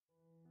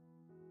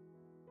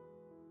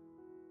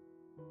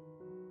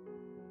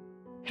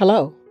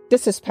Hello,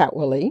 this is Pat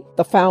Willie,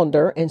 the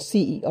founder and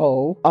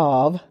CEO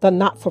of the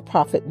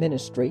not-for-profit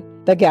ministry,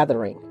 The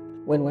Gathering.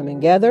 When women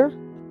gather,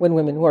 when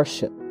women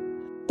worship.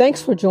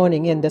 Thanks for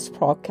joining in this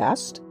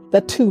podcast,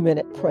 The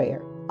 2-Minute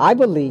Prayer. I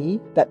believe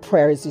that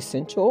prayer is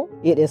essential,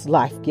 it is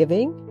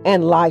life-giving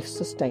and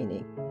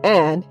life-sustaining,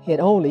 and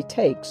it only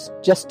takes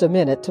just a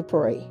minute to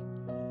pray.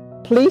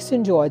 Please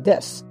enjoy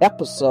this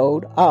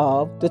episode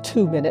of The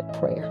 2-Minute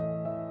Prayer.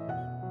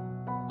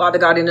 Father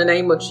God, in the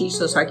name of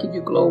Jesus, I give you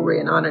glory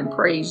and honor and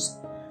praise,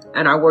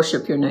 and I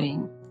worship your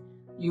name.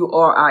 You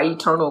are our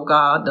eternal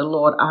God, the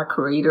Lord our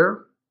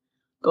creator,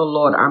 the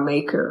Lord our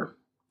maker.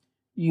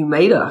 You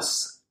made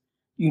us.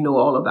 You know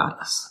all about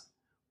us.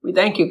 We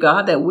thank you,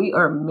 God, that we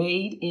are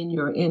made in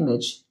your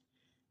image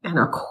and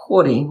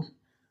according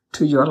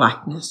to your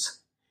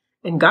likeness.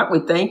 And God, we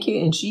thank you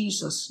in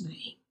Jesus'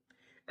 name.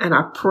 And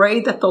I pray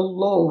that the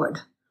Lord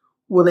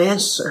will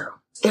answer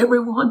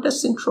everyone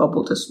that's in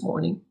trouble this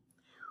morning.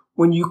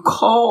 When you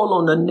call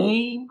on the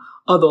name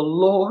of the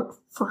Lord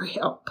for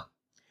help,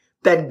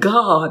 that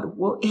God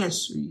will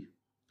answer you.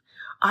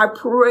 I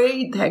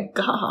pray that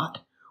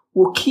God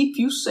will keep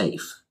you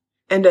safe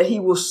and that he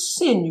will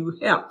send you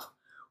help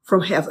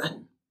from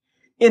heaven.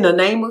 In the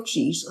name of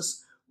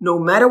Jesus, no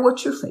matter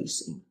what you're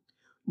facing,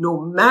 no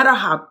matter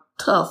how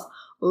tough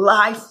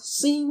life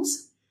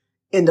seems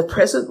in the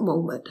present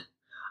moment,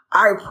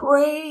 I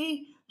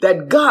pray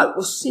that God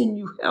will send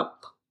you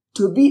help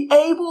to be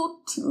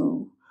able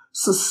to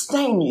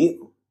sustain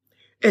you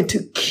and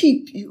to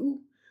keep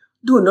you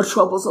during the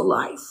troubles of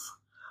life.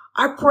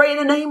 I pray in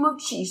the name of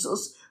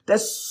Jesus that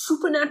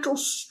supernatural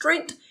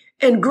strength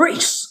and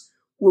grace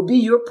will be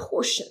your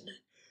portion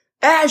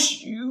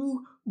as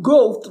you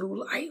go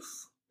through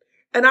life.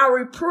 And I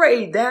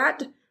pray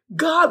that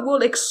God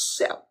will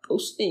accept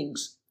those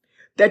things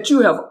that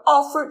you have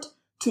offered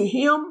to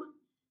him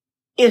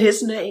in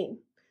his name.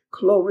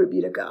 Glory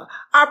be to God.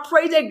 I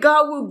pray that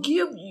God will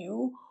give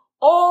you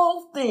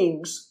all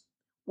things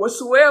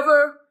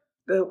whatsoever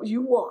that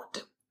you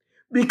want,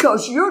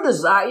 because your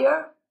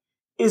desire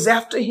is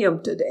after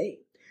him today.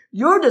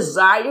 Your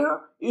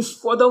desire is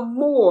for the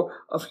more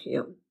of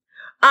him.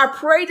 I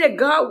pray that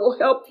God will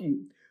help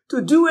you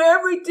to do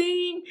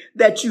everything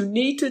that you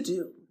need to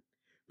do,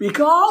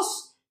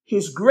 because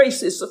his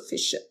grace is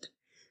sufficient,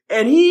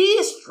 and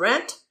his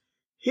strength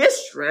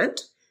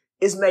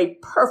is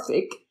made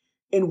perfect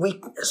in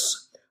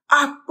weakness.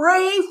 I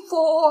pray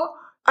for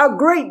a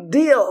great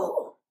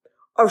deal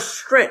of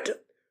strength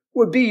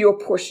will be your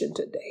portion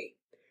today.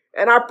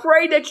 And I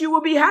pray that you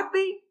will be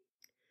happy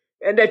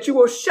and that you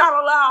will shout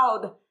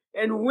aloud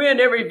and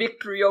win every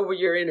victory over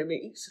your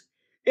enemies.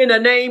 In the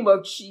name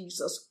of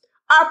Jesus,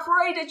 I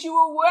pray that you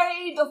will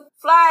wave the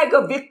flag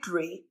of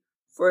victory,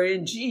 for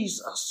in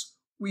Jesus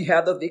we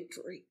have the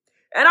victory.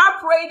 And I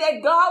pray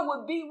that God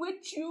will be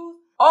with you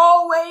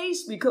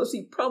always, because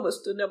he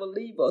promised to never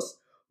leave us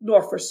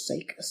nor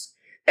forsake us.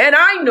 And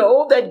I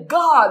know that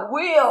God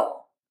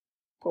will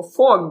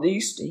perform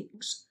these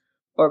things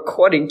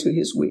according to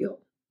his will.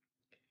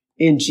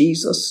 In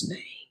Jesus'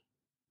 name,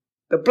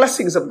 the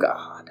blessings of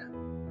God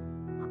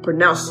are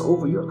pronounced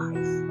over your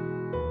life.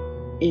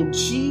 In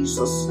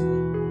Jesus'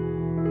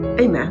 name,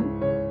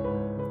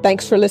 amen.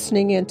 Thanks for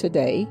listening in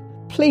today.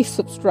 Please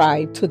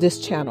subscribe to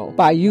this channel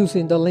by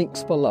using the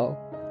links below.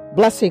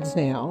 Blessings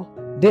now.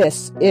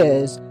 This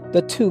is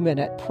the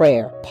 2-Minute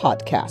Prayer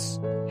Podcast.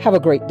 Have a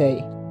great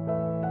day.